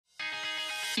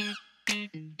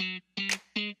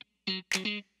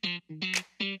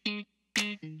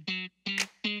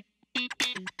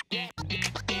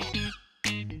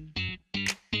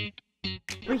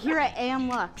here at AM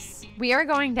Lux. We are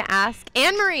going to ask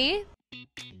Anne-Marie,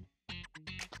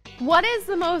 what is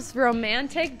the most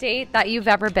romantic date that you've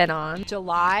ever been on?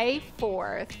 July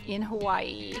 4th in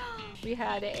Hawaii. We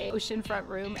had an oceanfront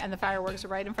room and the fireworks were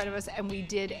right in front of us and we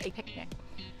did a picnic.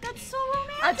 That's so A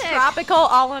romantic. tropical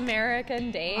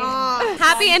all-American date. Oh,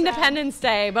 Happy Independence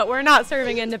Day, but we're not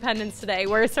serving independence today.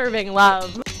 We're serving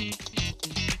love.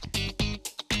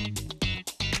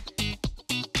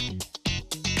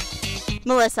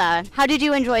 Melissa, how did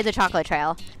you enjoy the chocolate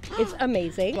trail? It's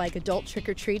amazing, like adult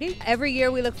trick-or-treating. Every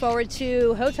year we look forward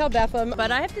to Hotel Bethlehem,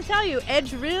 but I have to tell you,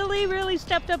 Edge really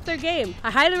stepped up their game.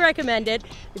 I highly recommend it.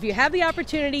 If you have the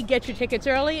opportunity, get your tickets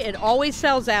early. It always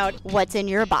sells out. What's in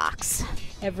your box?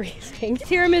 Everything.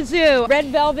 Tiramisu, red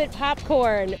velvet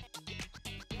popcorn.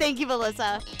 Thank you,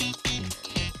 Melissa.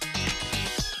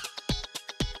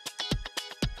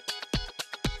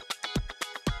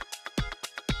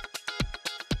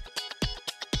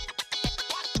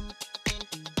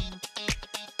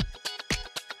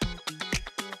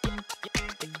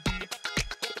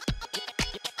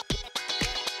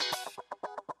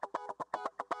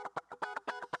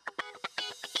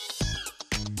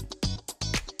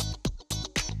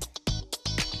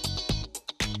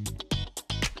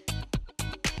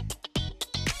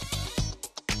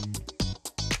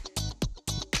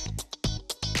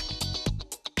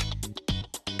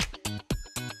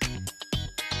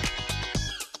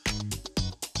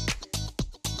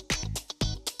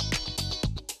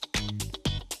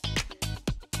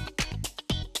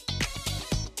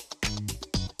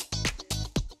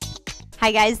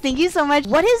 Hi guys, thank you so much.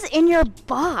 What is in your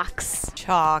box?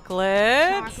 Chocolate.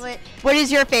 Chocolate. What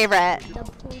is your favorite?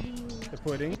 The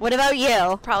pudding. What about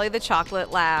you? Probably the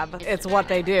chocolate lab. It's what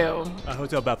they do.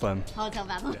 Hotel Bethlehem. Hotel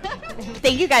Bethlehem.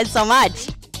 Thank you guys so much.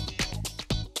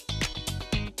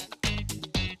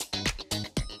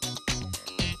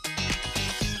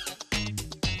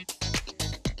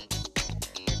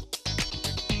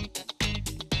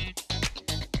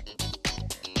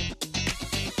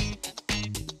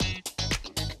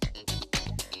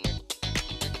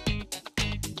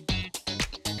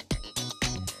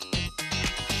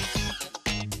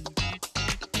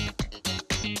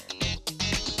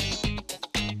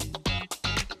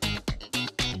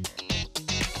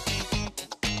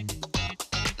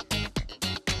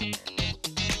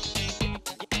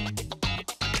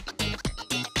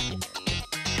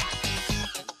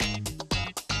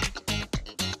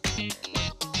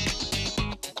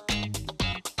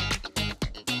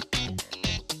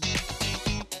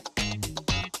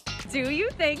 Do you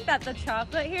think that the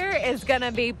chocolate here is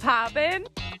gonna be poppin'?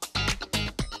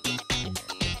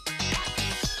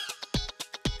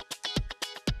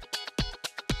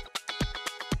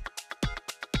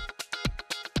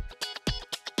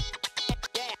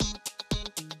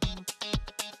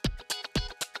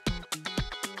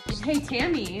 Hey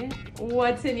Tammy,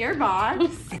 what's in your box?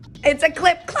 It's a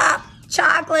clip clop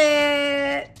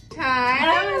chocolate.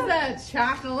 That was a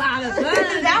chocolate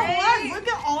That was. Look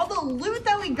at all the loot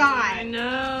that we got. I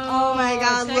know. Oh my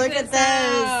God, Check look at this.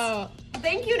 out.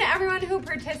 Thank you to everyone who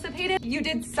participated. You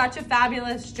did such a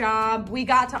fabulous job. We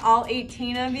got to all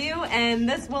 18 of you, and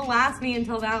this will last me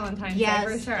until Valentine's Day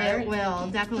for sure. It will,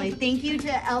 definitely. Thank you to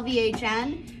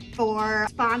LVHN for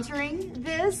sponsoring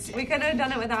this. We couldn't have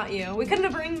done it without you. We couldn't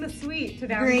have bring the sweet to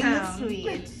downtown. Bring the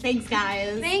sweet. Thanks,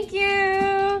 guys. Thank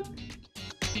you.